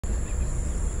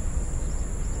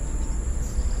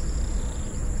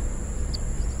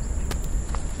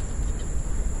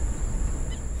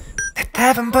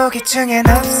답은 보기 중엔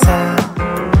없어.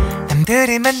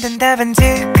 남들이 만든 답은지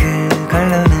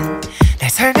그걸로는 날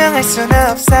설명할 수는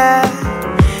없어.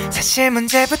 사실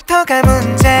문제부터가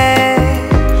문제.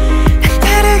 난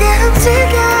다르게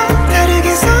움직여,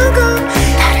 다르게 서고,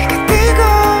 다르게 뛰고,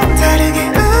 다르게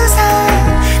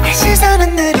웃어. 내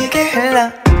시선은 느리게 흘러.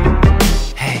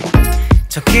 hey.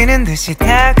 쫓기는 듯이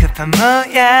다급한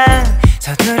모양.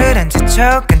 서두를 앉아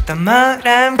조금 더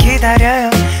멀람 기다려요.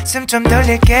 숨 좀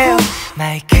돌릴게요.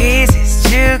 My quizzes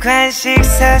주관식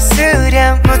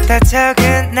서술형부터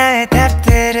적은 나의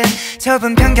답들은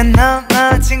좁은 편견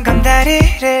넘어진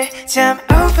검다리를 jump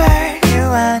over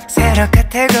you want. 새로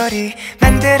카테고리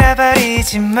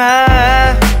만들어버리지 뭐.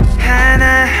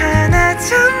 하나하나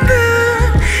전부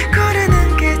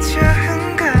고르는 게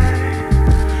좋은걸.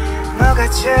 뭐가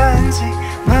좋은지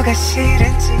뭐가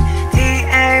싫은지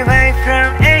DIY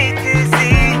from A to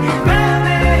Z.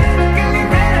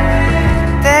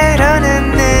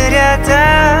 때로는 느려도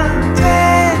돼.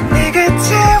 네가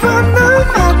채워놓은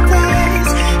my days.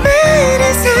 매일이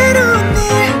새로운 일.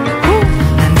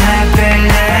 난 답을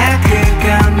알아.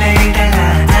 그건 매일 달라.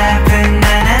 답은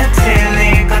하나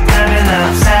틀릴 것도 별로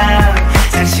없어.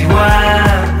 상시워.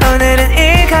 오늘은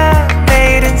이거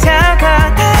내일은 저거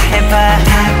다 해봐.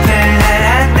 답을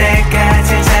알아. 내가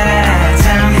제일 잘 알아.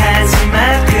 정하지마.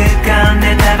 그건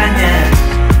내 답 아냐.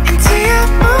 인지야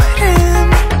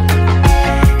모름.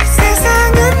 이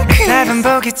세상은 퀴즈. 답은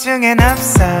보기 중엔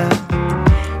없어.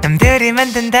 남들이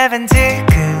만든 답인지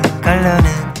그걸로는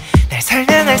날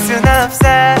설명할 순 없어.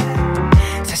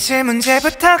 사실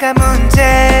문제부터가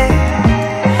문제.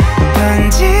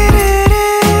 번지르르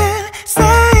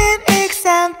쌓인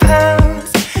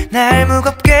examples. 날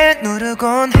무겁게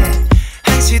누르곤 해.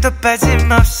 한시도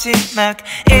빠짐없이 막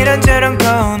이런저런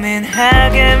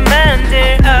고민하게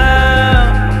만들어.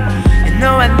 You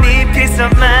know I need peace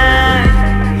of mind.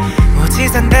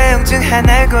 오지선 내용 중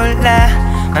하나를 골라.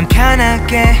 맘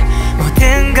편하게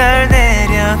모든 걸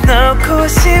내려놓고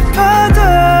싶어도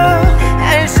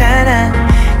알잖아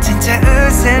진짜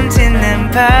웃음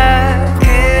짓는 법.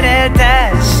 그래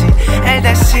다시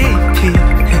알다시피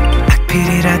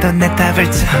악필이라도 내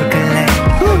답을 적을래.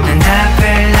 난 답